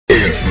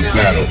prepared for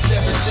battle.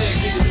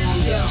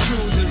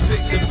 Choose and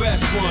pick the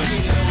best one.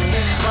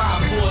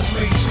 5, 4,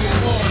 3, 2,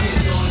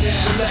 1.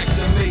 Select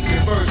and make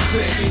your first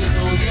pick.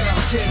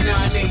 10,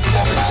 9, 8,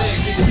 7,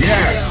 6.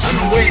 Yeah,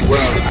 I'm waiting.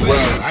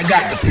 Well, I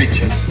got the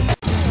picture.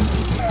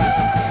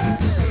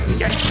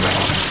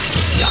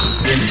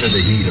 Into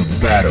the heat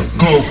of battle.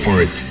 Go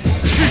for it.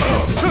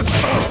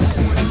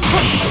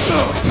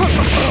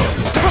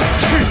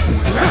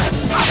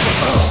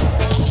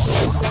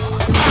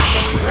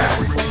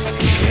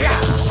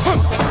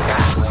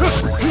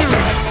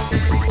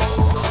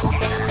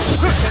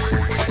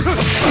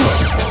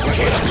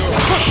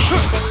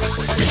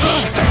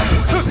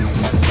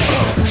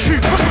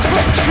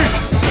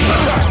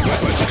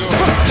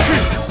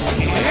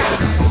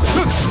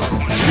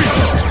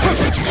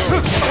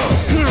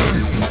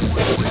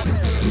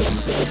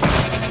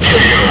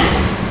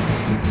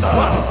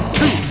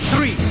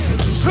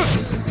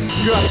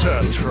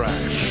 Gutter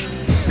trash.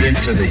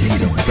 Into the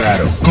heat of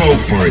battle. Go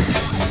for it.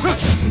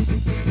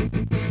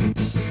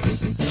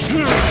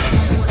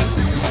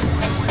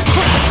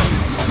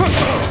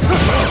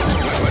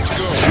 Let's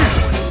go.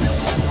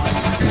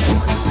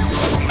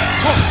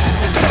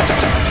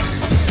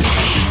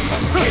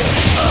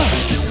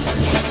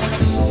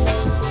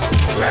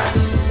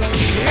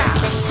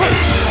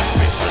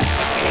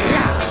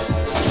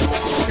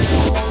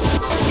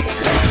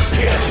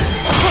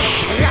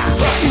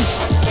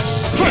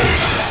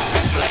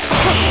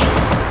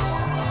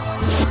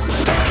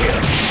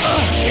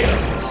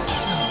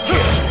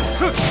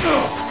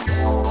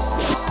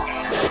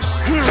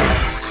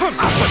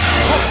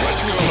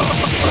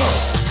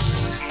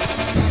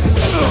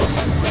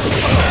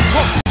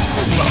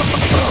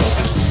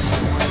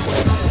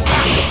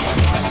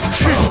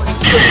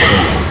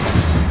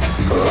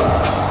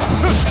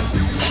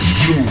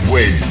 You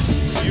win.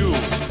 You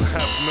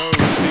have no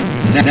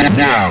dignity.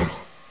 Now,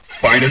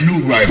 find a new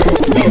rival.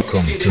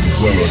 Welcome to the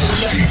world of the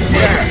street.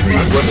 Yeah,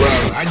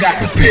 well, I got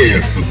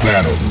prepared for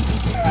battle.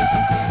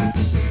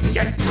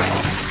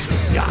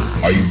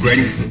 Are you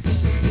ready?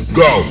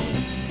 Go!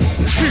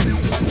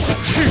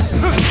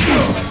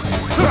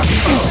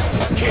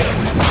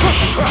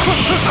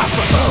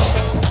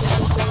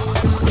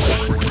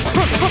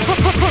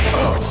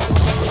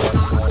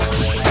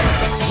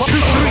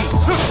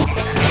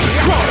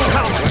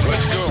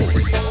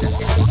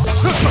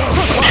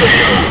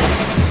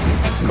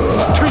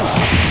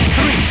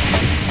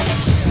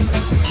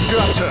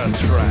 Gutter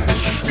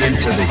trash.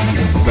 Into the heat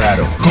of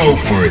battle. Go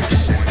for it.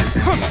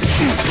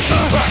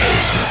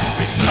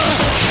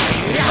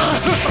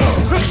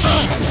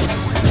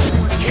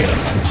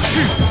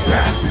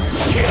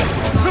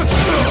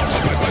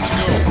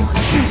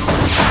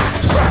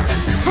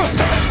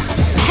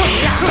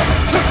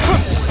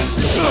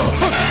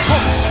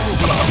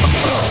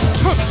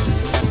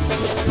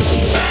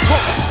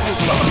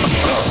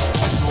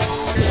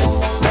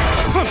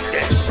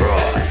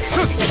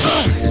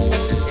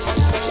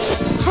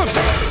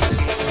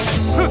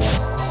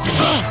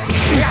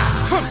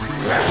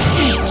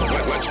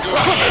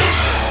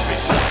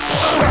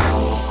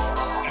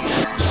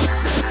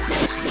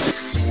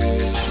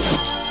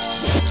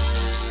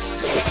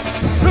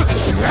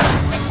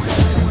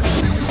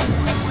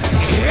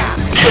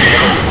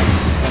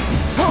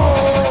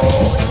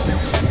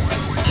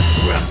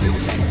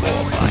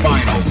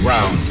 Final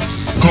round.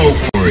 Go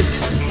for it.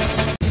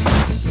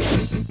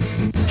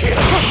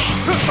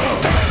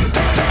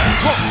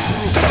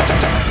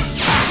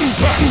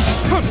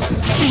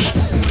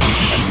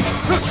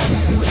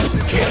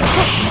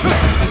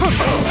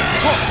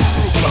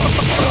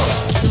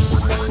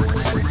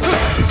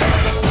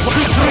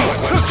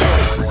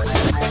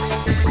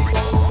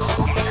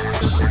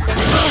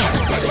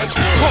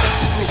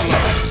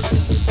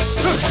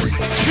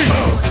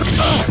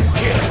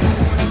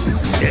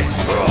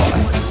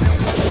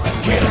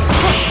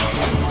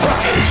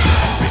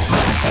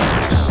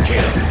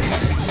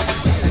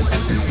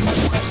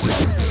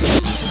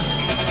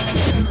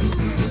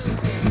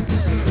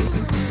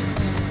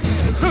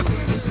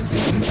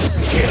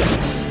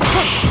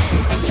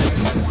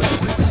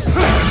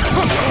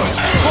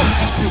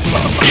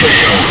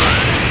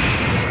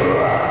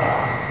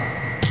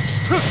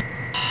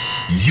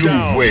 You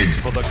win.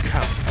 For the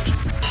count.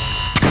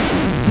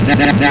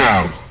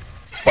 Now,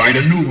 find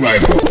a new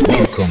rival.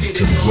 Welcome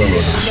to the world of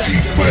the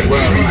street.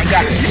 Well, I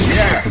got you.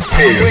 Yeah,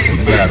 prepare for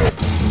battle.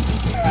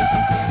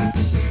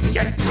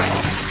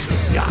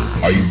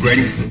 Are you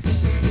ready?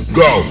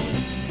 Go!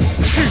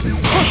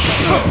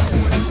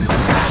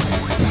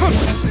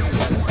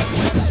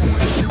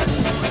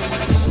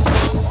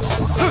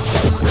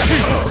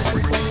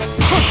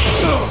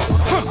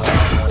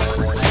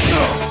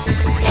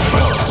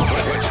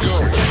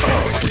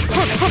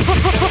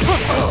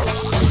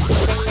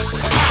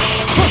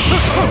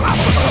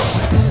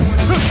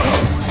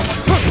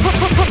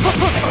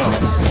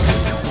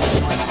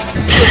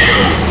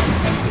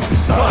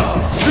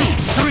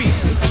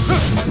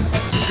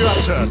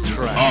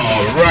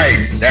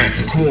 Alright,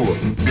 that's cool.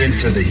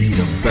 Into the heat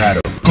of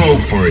battle. Go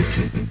for it.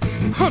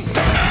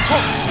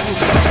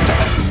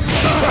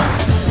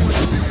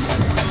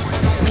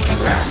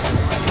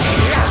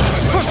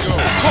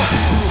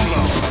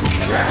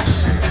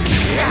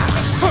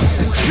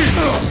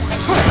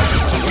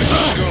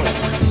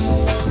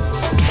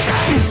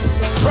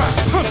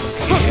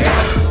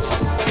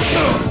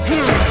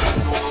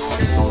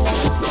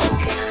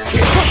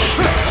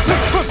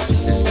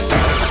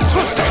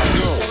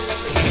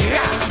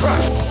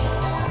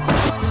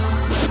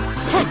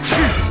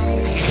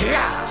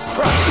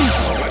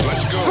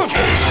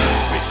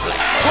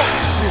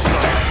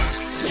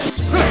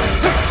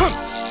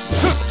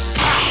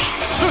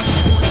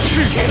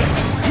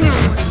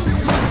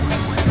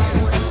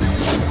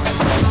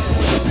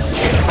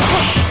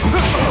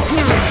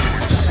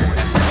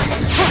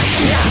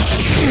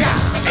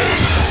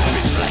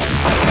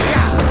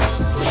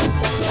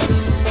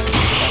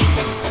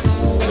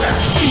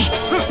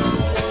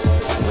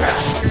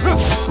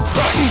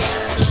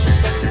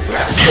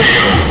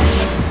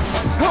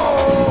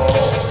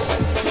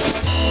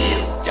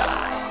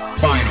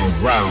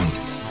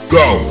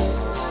 Go!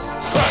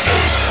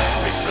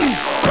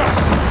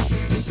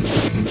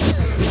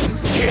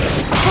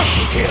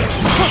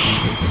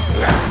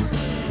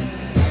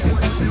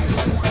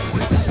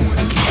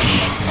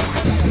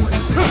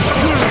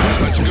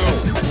 Let's go.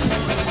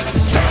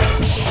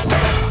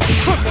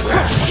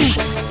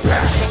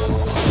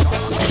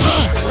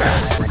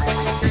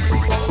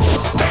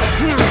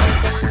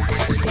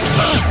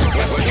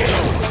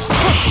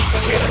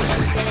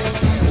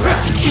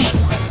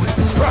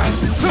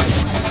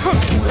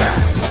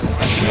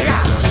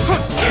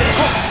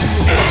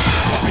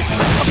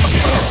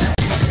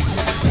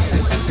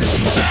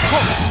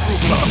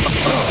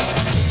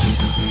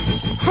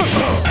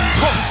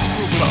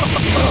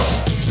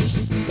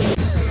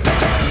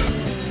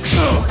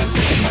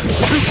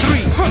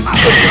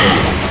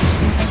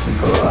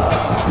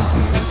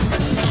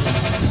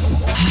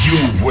 You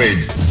win.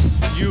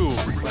 You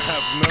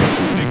have no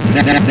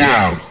dignity.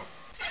 Now,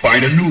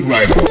 find a new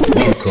rival.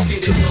 Welcome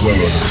to the world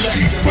of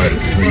Street Fighter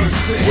 3.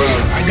 Well,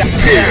 I got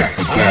Prepare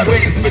for battle.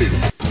 waiting for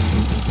this.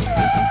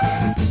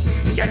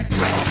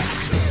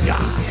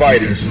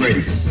 Fighters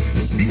ready.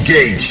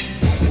 Engage.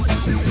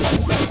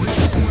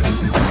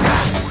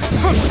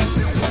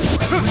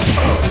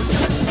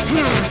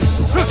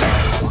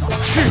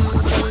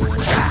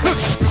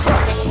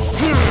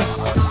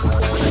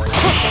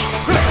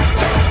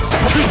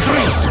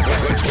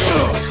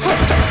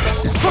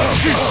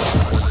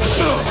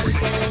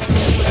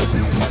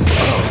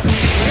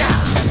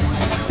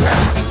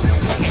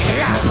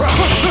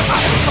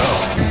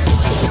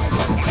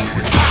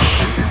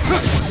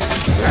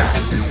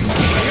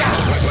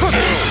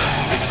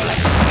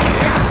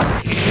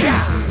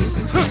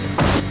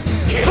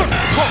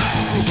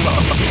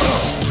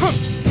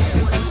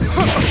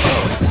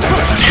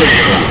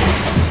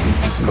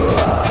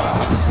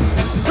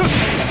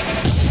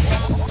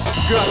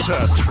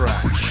 Gutter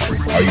trash.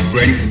 Are you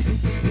ready?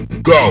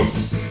 Go!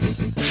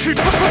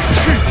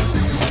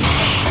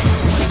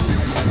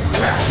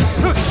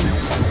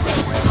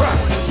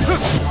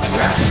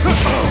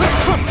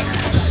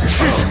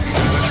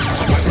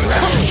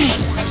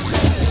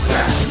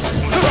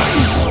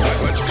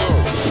 Let's go.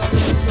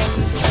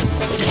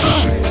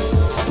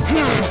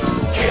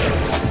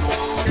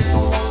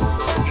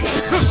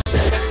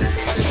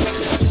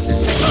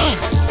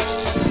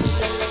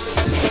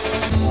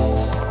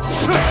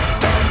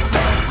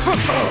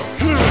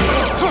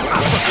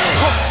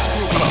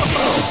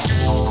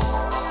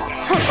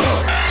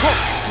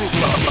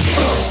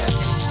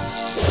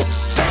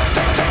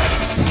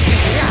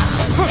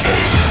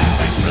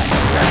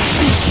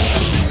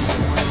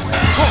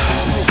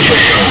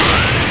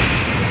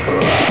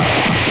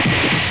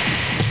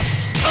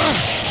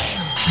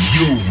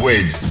 You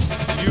win.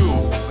 You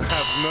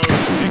have no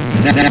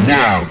dignity.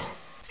 Now,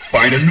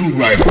 find a new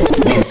rival.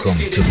 Welcome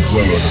to the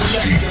world of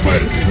Street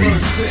Fighter 3.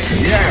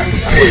 Yeah,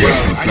 Prepare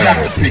well, for I got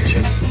battle. the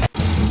picture.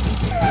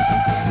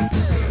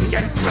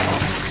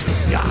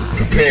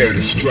 Prepare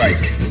to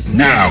strike.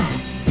 Now.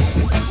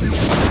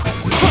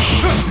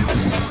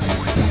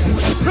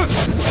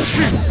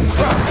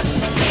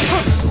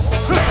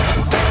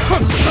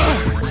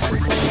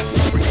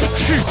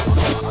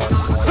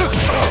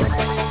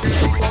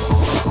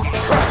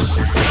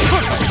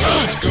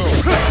 Let's go.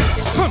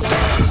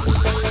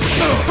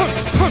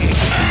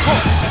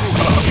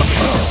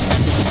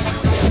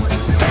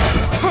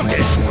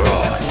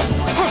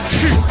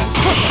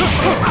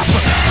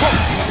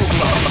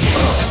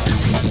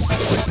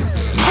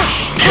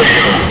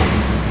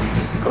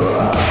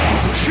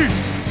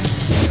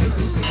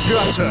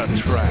 Gutter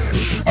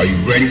trash. Are you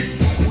ready?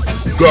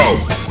 Go!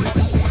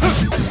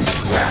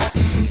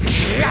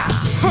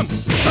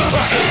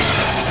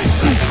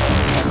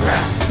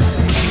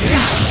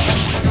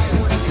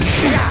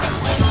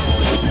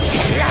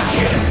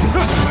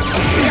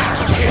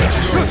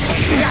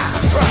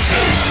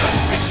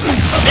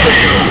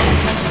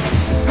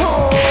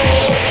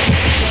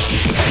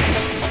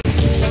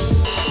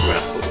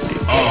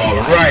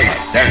 Alright,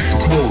 that's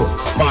cool.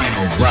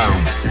 Final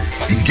round.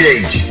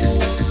 Engage.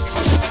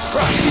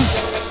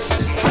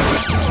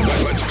 Let's go.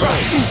 Let's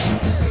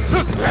go.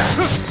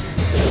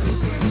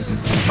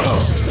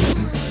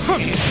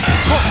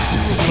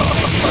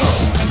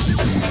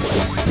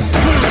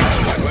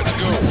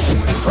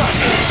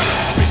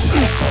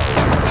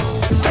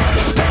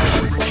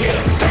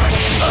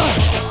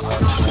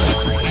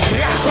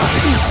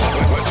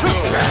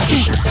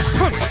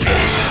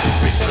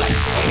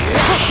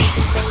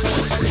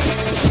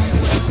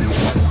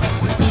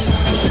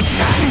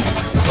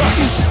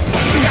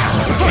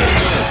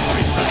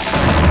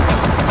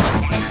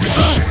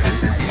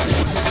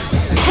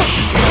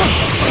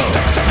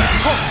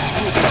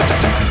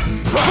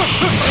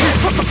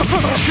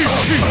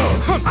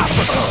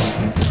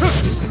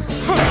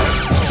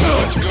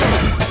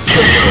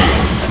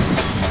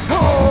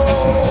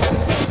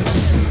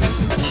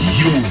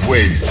 You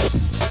win.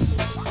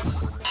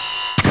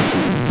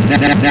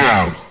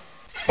 Now,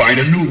 find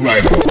a new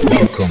rival.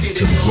 Welcome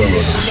to the world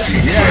of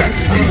Street Fighter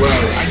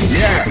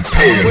 3.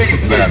 Prepare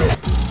for battle.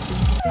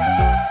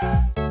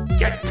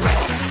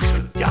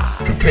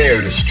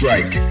 Prepare to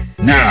strike.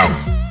 Now.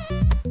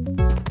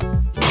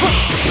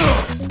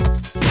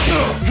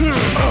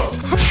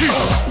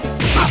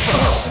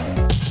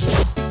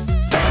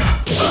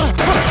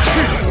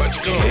 Let's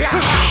go.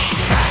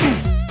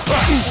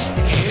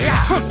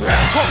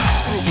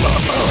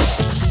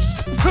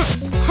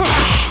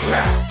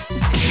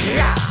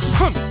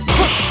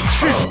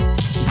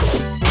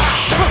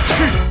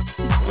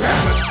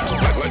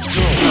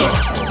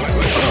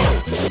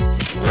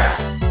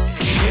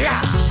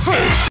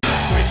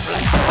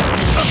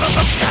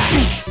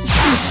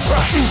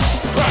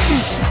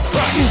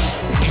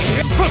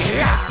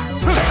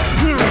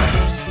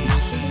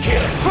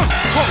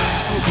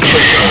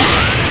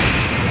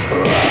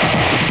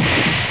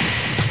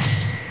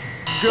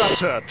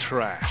 Gutter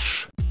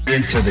trash.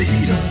 Into the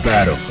heat of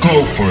battle.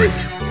 Go for it.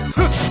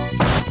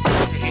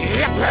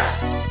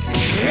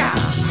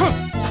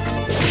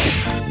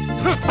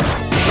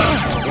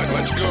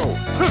 Let's go.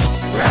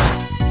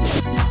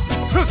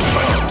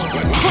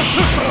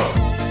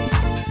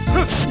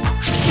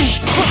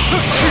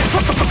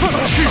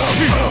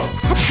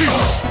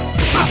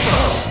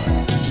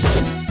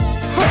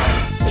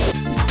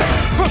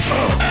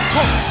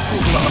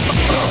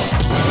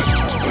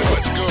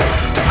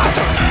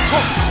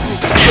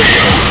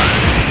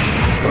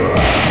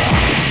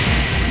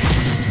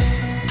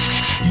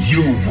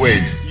 You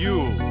win.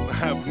 You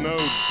have no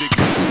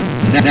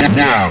dignity.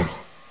 Now,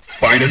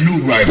 find a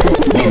new rival.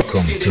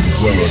 Welcome to the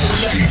world of the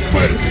Street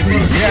Fighter 3.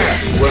 Yeah,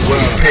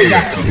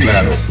 prepare to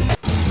battle.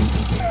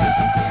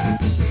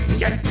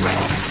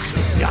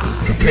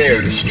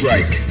 Prepare to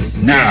strike.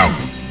 Now.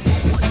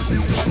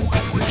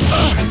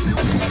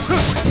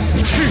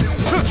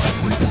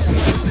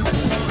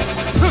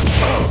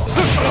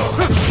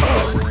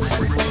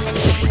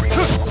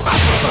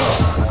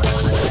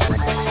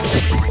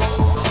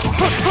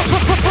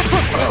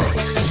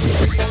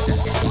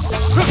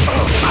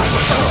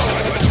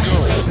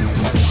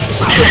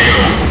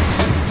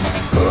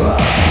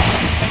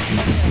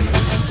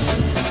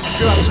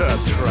 Gutter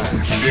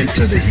trash.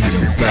 Into the heat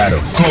of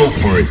battle. Go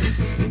for it.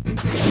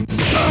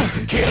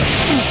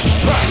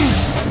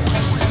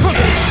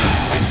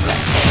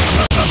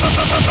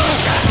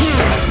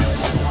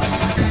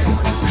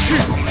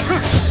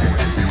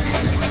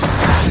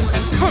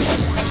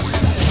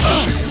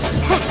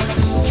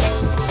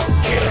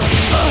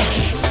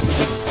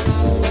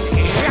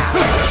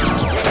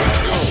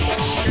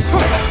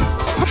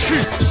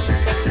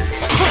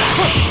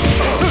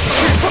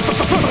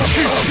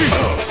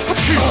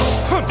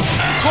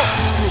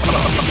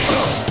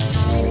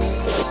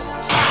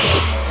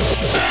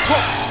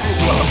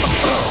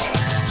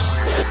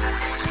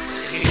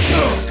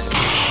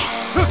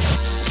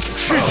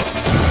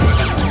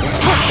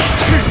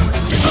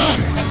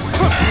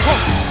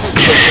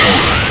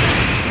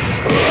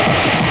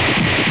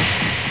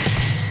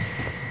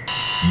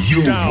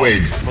 You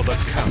win. For the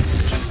count.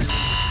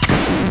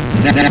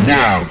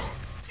 Now,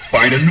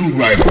 find a new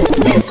rival.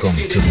 Welcome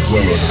to the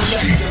world of the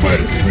Street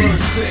Fighter 3.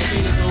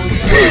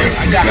 Prepare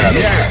to battle.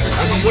 Yeah,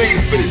 I've been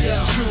waiting for this.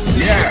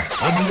 Yeah,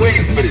 I've been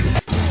waiting for this.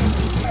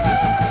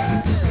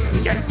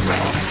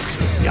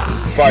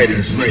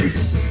 Fighters ready.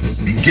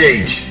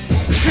 Engage.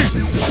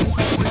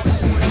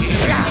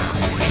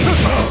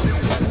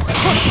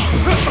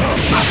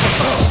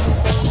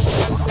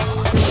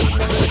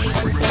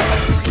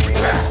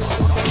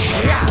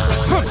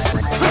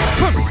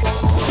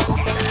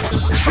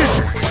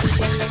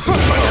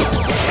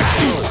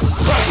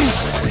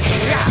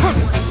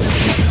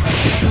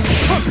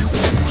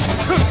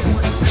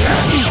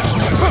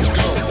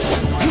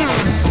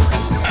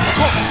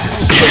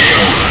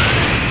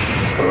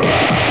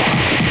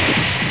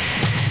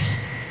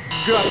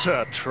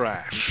 Gutter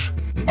trash.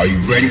 Are you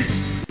ready?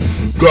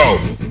 Go!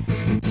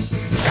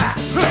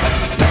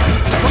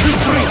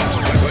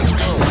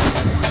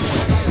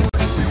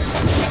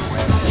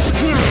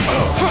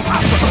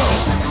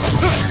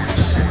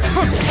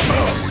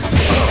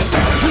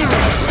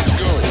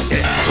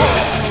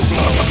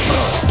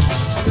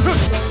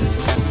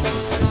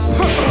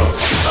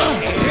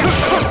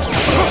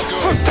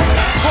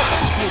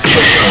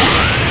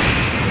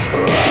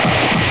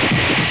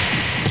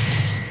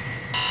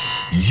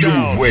 You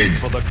win.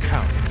 For the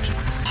count.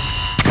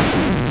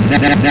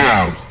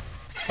 Now,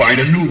 find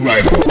a new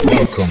rival.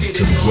 Welcome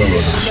to the world of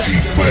the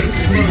Street Fighter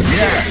 3.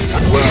 Yeah,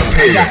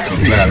 prepare to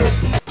battle.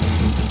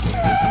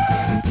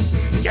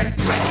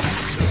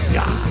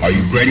 Are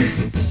you ready?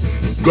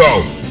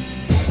 Go!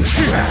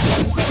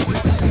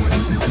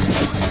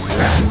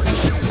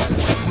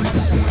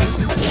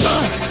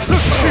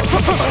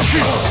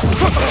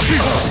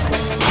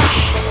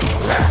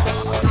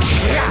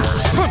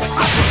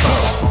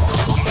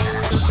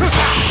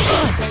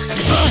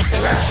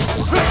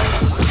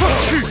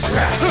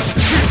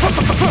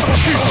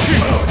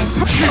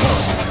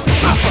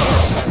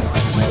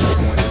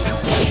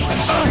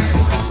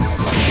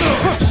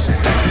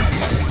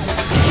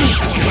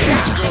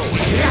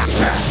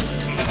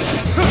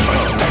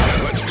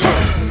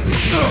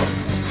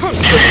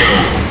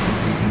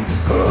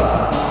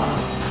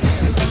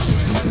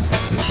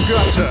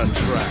 Gutter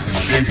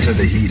trash. Into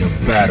Into the heat of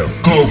battle.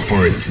 Go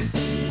for it.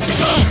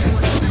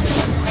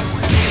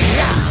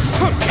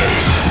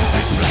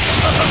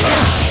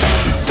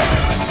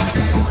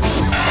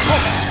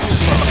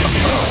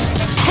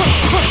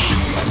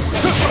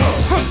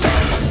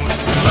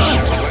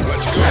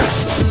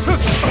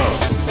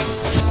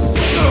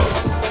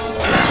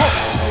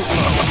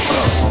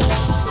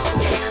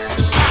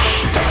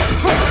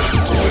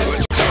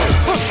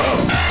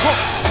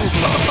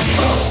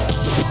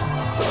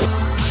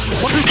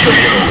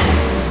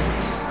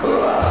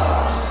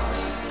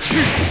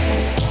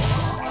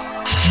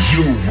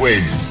 You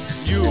win.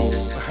 You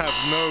have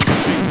no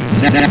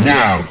dignity.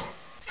 Now,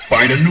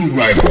 find a new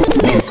rival.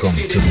 Welcome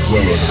to the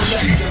world of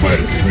Street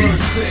Fighter 3.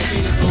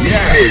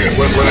 Yeah, here,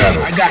 well,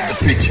 I got the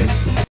picture.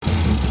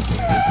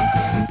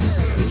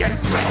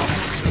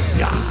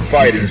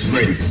 Fighters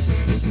ready.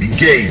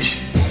 Engage.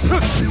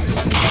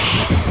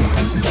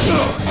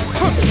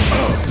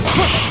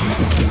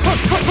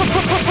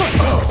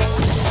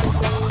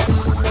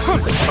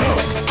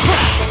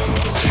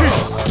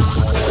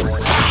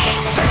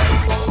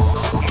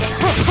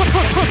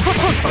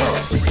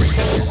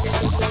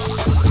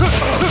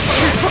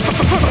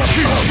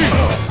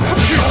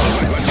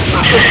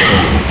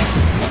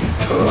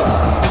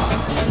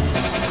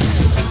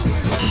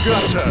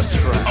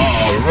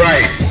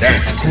 Alright,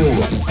 that's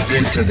cool.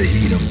 Into the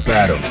heat of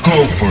battle.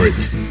 Go for it.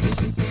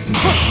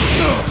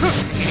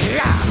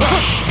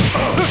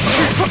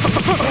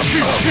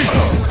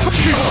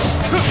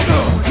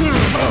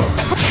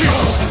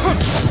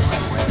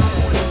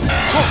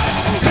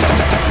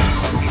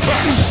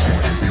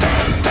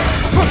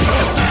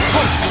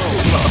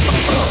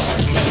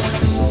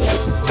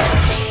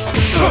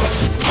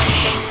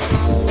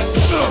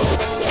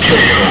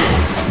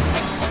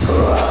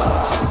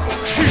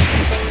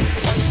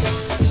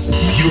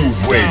 You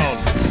win.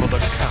 For the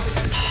count.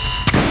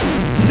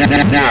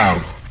 Now,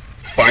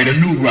 find a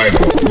new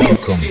rival.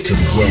 Welcome to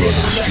the world of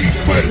Street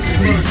Fighter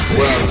 3.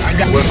 Well, I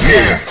got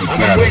here for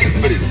battle. Waiting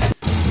for this.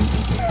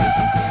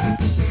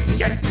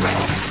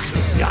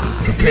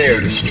 Prepare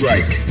to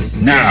strike.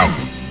 Now.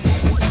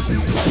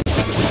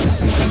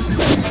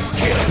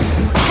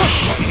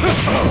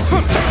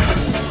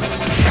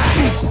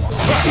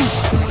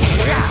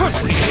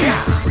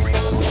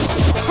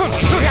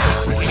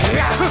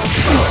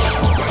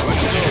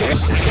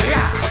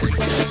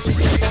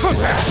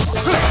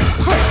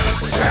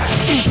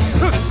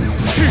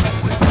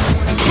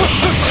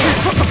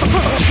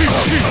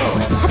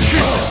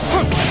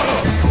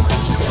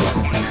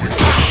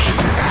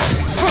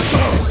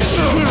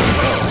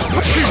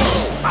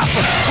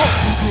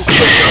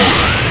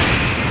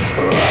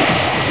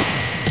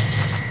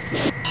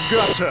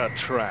 Gutter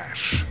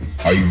trash.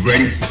 Are you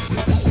ready?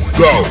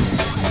 Go!